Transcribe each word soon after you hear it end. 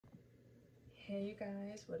Hey you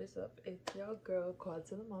guys, what is up? It's your girl Quad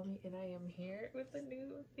to the Mommy, and I am here with a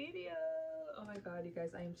new video. Oh my god, you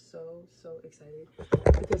guys, I am so excited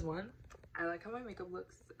because one, I like how my makeup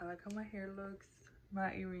looks, I like how my hair looks,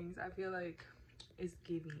 my earrings. I feel like it's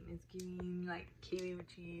giving like Kaylee with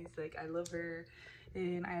cheese. Like, I love her,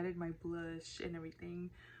 and I added my blush and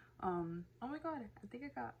everything. Oh my god,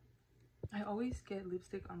 I always get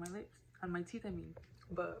lipstick on my lips, on my teeth, I mean.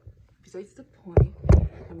 But besides the point,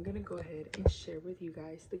 I'm gonna go ahead and share with you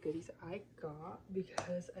guys the goodies I got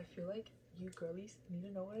because I feel like you girlies need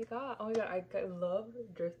to know what I got. Oh my god, I love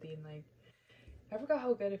thrifting. Like, I forgot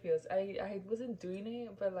how good it feels. I wasn't doing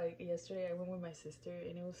it, but like yesterday I went with my sister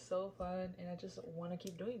and it was so fun, and I just want to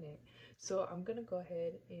keep doing it. So I'm gonna go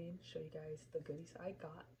ahead and show you guys the goodies I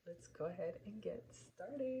got. Let's go ahead and get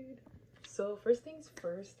started. So first things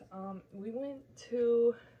first, we went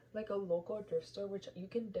to like a local thrift store, which you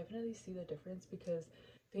can definitely see the difference because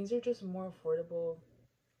things are just more affordable.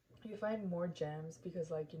 You find more gems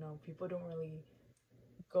because, like, you know, people don't really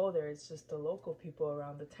go there. It's just the local people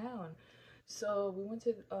around the town. So we went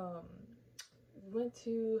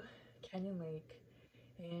to Canyon Lake,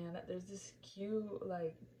 and there's this cute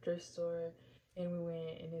like thrift store, and we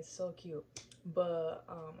went, and it's so cute. But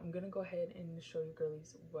I'm gonna go ahead and show you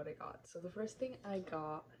girlies what I got. So the first thing I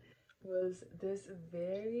got was this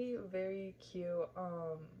very cute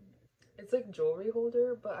it's like jewelry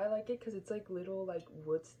holder, but I like it because it's like little like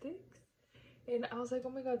wood sticks, and I was like, oh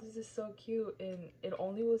my god, this is so cute. And it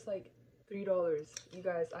only was like $3. You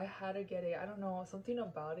guys, I had to get it. I don't know, something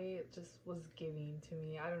about it just was giving to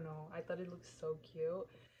me. I don't know, I thought it looked so cute,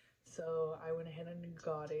 so I went ahead and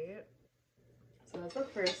got it. So that's the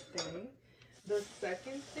first thing. The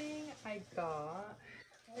second thing I got,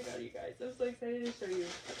 oh my god, you guys, I'm so excited to show you.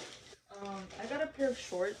 I got a pair of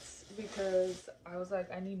shorts because I was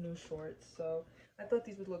like, I need new shorts, so I thought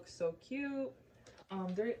these would look so cute.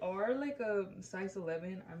 They are like a size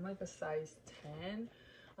 11. I'm like a size 10.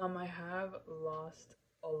 I have lost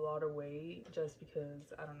a lot of weight just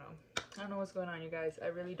because I don't know what's going on, you guys. I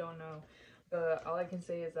really don't know, but all I can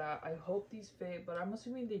say is that I hope these fit, but I'm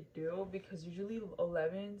assuming they do because usually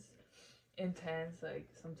 11s and 10s, like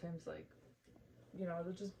sometimes, like, you know,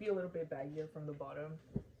 they'll just be a little bit baggier from the bottom.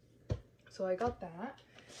 So I got that.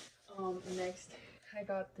 Next I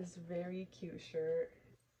got this very cute shirt.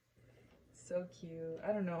 So cute.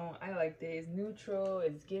 I don't know, I liked it. It's neutral,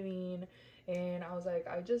 it's giving, and I was like,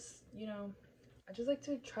 I just, you know, I just like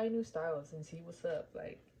to try new styles and see what's up.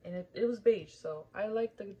 Like, and it was beige, so I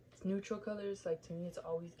like the neutral colors. Like, to me it's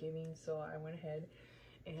always giving, so I went ahead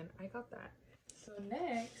and I got that. So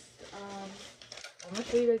next, I'm gonna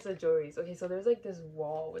show you guys the jewelries. Okay, so there's like this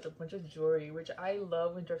wall with a bunch of jewelry, which I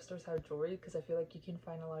love when thrift stores have jewelry because I feel like you can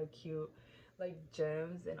find a lot of cute like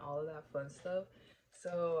gems and all of that fun stuff.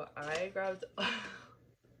 So I grabbed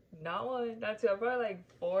not one, not two, I brought like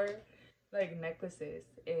 4 like necklaces,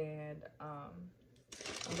 and I'm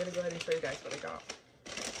gonna go ahead and show you guys what I got.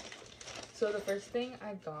 So the first thing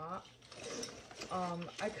I got,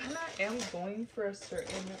 I kind of am going for a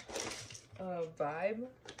certain vibe.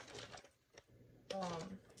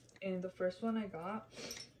 And the first one I got,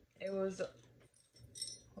 it was,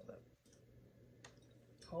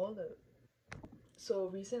 hold up. So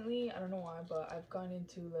recently, I don't know why, but I've gone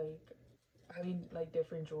into like having like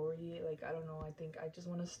different jewelry. Like, I don't know, I think I just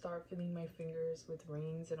want to start filling my fingers with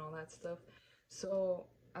rings and all that stuff. So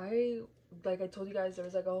like I told you guys, there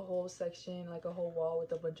was like a whole section, like a whole wall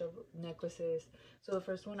with a bunch of necklaces. So the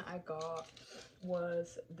first one I got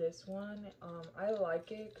was this one. I like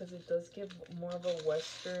it because it does give more of a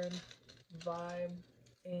Western vibe,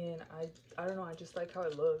 and I don't know, I just like how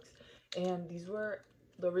it looks. And these were,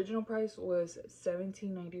 the original price was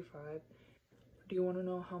 $17.95. Do you want to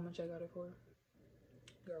know how much I got it for?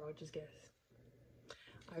 Girl, just guess.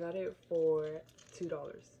 I got it for $2.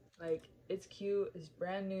 Like, it's cute, it's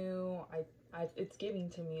brand new. It's giving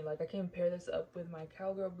to me. Like, I can pair this up with my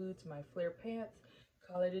cowgirl boots, my flare pants,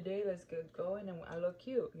 call it a day, let's get going, and I look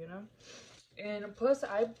cute, you know. And plus,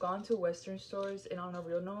 I've gone to Western stores, and on a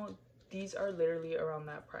real note, these are literally around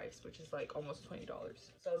that price, which is like almost $20.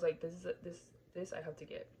 So I was like, this I have to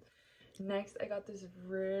get. Next, I got this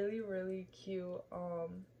really cute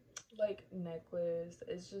like necklace.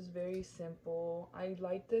 It's just very simple. I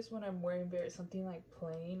like this when I'm wearing something like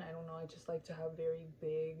plain. I don't know, I just like to have very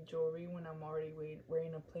big jewelry when I'm already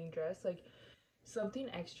wearing a plain dress. Like, something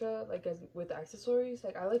extra, like, as with accessories,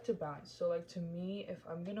 like, I like to balance. So like, to me, if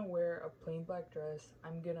I'm gonna wear a plain black dress,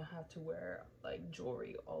 I'm gonna have to wear like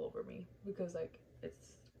jewelry all over me because like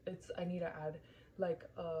it's I need to add like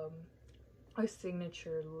a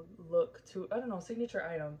signature look to, I don't know, signature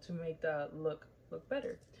item to make that look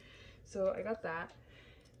better. So I got that.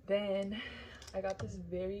 Then I got this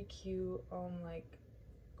very cute like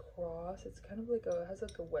cross. It's kind of like a, it has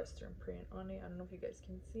like a western print on it. I don't know if you guys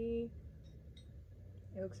can see.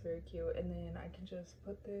 It looks very cute. And then I can just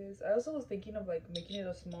put this. I also was thinking of like making it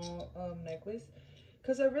a small necklace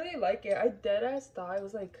because I really like it. I dead ass thought it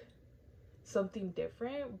was like something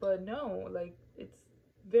different, but no, like it's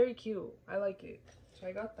very cute. I like it. So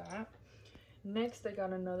I got that. Next I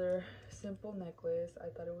got another simple necklace. I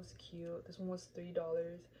thought it was cute. This one was $3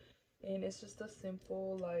 and it's just a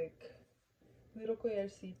simple like little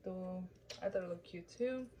collarcito. I thought it looked cute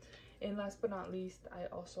too. And last but not least, I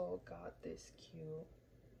also got this cute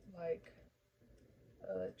like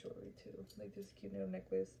jewelry too, like this cute little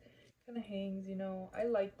necklace. Kind of hangs, you know. I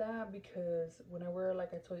like that because when I wear,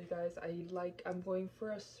 like I told you guys, I'm going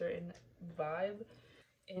for a certain vibe,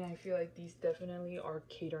 and I feel like these definitely are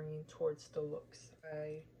catering towards the looks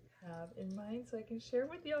I have in mind, so I can share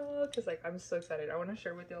with y'all because like I'm so excited. I want to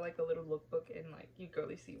share with y'all like a little lookbook and like you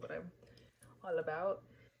girly see what I'm all about.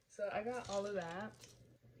 So I got all of that.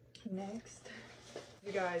 Next,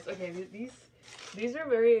 you guys, okay, these are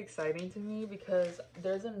very exciting to me because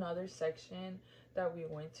there's another section that we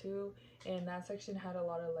went to, and that section had a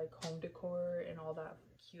lot of like home decor and all that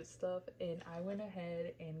cute stuff, and I went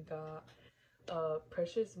ahead and got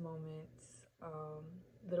Precious Moments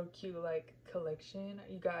little cute like collection.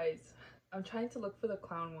 You guys, I'm trying to look for the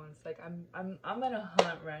clown ones. Like I'm on a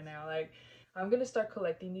hunt right now. Like I'm gonna start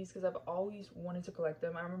collecting these because I've always wanted to collect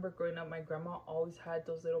them. I remember growing up, my grandma always had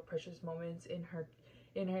those little Precious Moments in her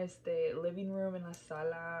living room, in la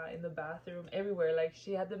sala, in the bathroom, everywhere. Like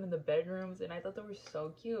she had them in the bedrooms, and I thought they were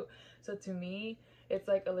so cute. So to me, it's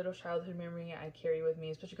like a little childhood memory I carry with me,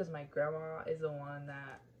 especially because my grandma is the one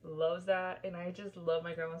that loves that, and I just love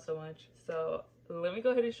my grandma so much. So let me go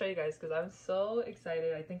ahead and show you guys because I'm so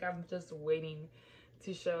excited. I think I'm just waiting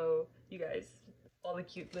to show you guys all the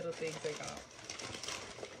cute little things I got.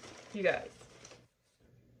 You guys,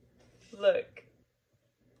 look.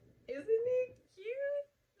 Isn't it cute?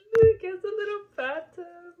 Look, it's a little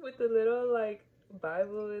bathtub with a little like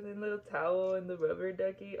Bible and a little towel and the rubber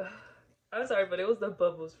ducky. Ugh. I'm sorry, but it was the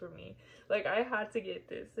bubbles for me. Like I had to get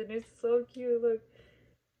this, and it's so cute. Look,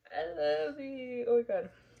 I love it. Oh my god.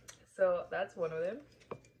 So that's one of them.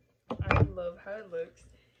 I love how it looks.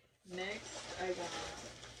 Next, I got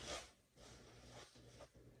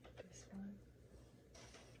this one.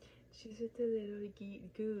 She's with the little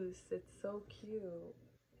goose. It's so cute.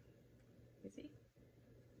 You see?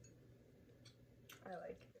 I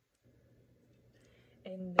like it.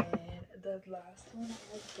 And then the last one I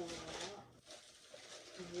got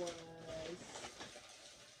was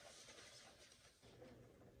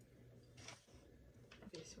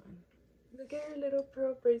this one. Look at her little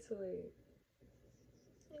pearl bracelet.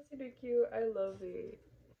 Isn't it cute? I love it.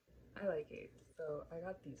 I like it. So I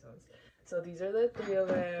got these ones. So these are the three of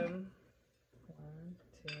them. 1,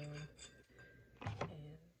 2, and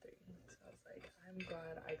 3. So I was like, I'm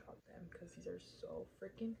glad I got them because these are so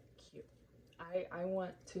freaking cute. I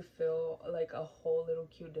want to fill like a whole little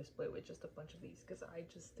cute display with just a bunch of these because I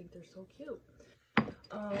just think they're so cute.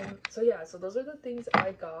 So yeah, so those are the things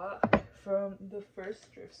I got from the first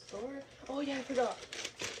thrift store. Oh yeah, I forgot.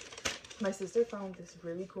 My sister found this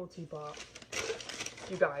really cool teapot.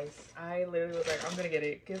 You guys, I literally was like, I'm gonna get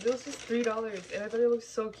it because it was just $3 and I thought it looked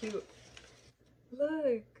so cute.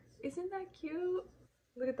 Look, isn't that cute?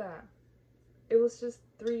 Look at that. It was just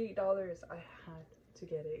 $3. I had to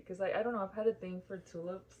get it because like I don't know, I've had a thing for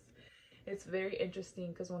tulips. It's very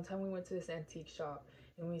interesting because one time we went to this antique shop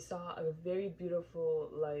and we saw a very beautiful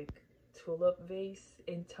like tulip vase,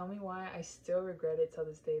 and tell me why I still regret it till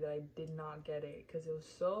this day that I did not get it because it was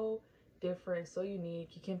so different, so unique.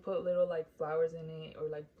 You can put little like flowers in it or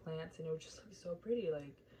like plants and it would just look so pretty.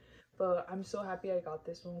 Like, but I'm so happy I got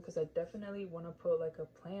this one because I definitely want to put like a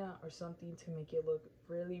plant or something to make it look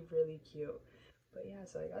really cute. But yeah,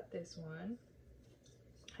 so I got this one,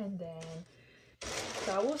 and then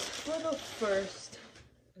that was for the first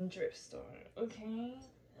thrift store. Okay,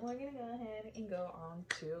 we're gonna go ahead and go on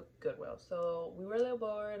to Goodwill. So we were a little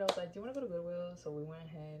bored. I was like, do you want to go to Goodwill? So we went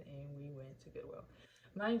ahead and we went to Goodwill.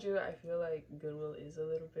 Mind you, I feel like Goodwill is a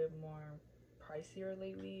little bit more pricier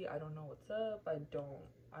lately. I don't know what's up. I don't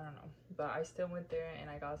know. But I still went there and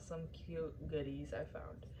I got some cute goodies I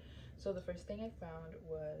found. So the first thing I found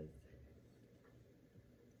was,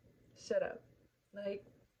 shut up. Like,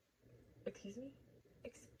 excuse me?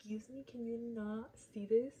 Excuse me, can you not see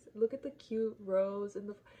this? Look at the cute rose and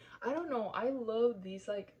the, I don't know, I love these,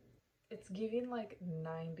 like, it's giving like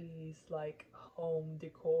 90s like home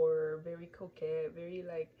decor, very coquette, very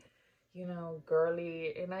like you know,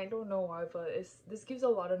 girly, and I don't know why, but this gives a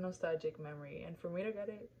lot of nostalgic memory, and for me to get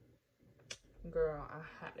it, girl,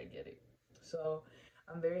 I had to get it. So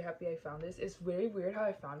I'm very happy I found this. It's very weird how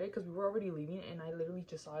I found it because we were already leaving and I literally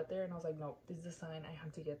just saw it there and I was like, no, this is a sign. I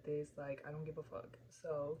have to get this. Like, I don't give a fuck.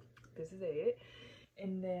 So this is it.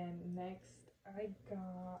 And then next I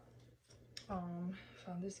got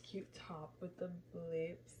found this cute top with the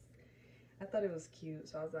blips. I thought it was cute,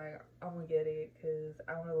 so I was like, I'm gonna get it because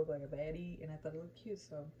I want to look like a baddie, and I thought it looked cute.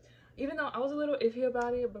 So even though I was a little iffy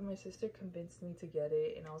about it, but my sister convinced me to get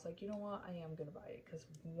it, and I was like, you know what, I am gonna buy it because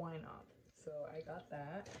why not? So I got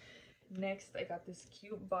that. Next, I got this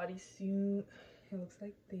cute bodysuit. It looks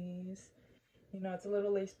like this. You know, it's a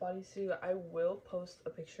little lace bodysuit. I will post a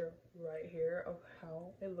picture right here of how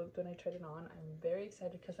it looked when I tried it on. I'm very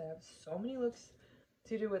excited because I have so many looks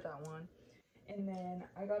to do with that one. And then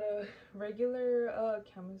I got a regular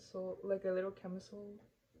camisole, like a little camisole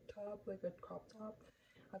top, like a crop top.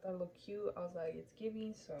 I thought it looked cute. I was like, it's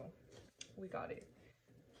giving, so we got it.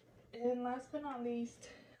 And last but not least,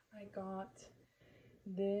 I got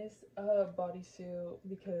this bodysuit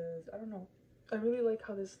because I don't know, I really like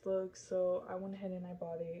how this looks, so I went ahead and I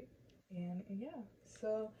bought it. And yeah,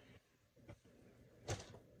 so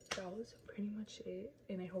that was pretty much it,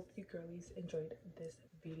 and I hope you girlies enjoyed this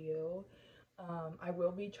video. I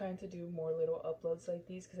will be trying to do more little uploads like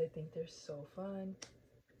these because I think they're so fun,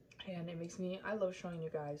 and it makes me, I love showing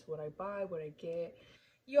you guys what I buy, what I get.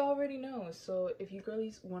 You already know. So if you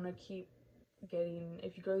girlies want to keep getting,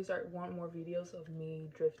 if you girlies want more videos of me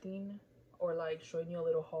drifting or like showing you a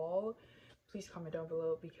little haul, please comment down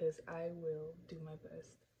below because I will do my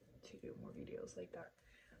best to do more videos like that.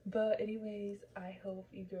 But anyways, I hope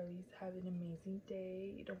you girlies have an amazing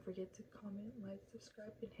day. Don't forget to comment, like,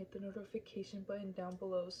 subscribe, and hit the notification button down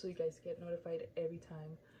below so you guys get notified every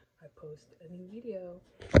time I post a new video.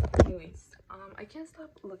 Anyways, I can't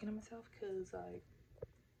stop looking at myself because like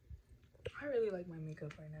I really like my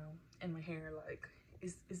makeup right now, and my hair like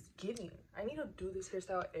is giving. I need to do this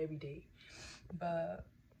hairstyle every day. But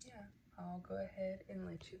yeah, I'll go ahead and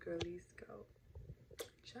let you girlies go.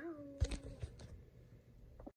 Ciao.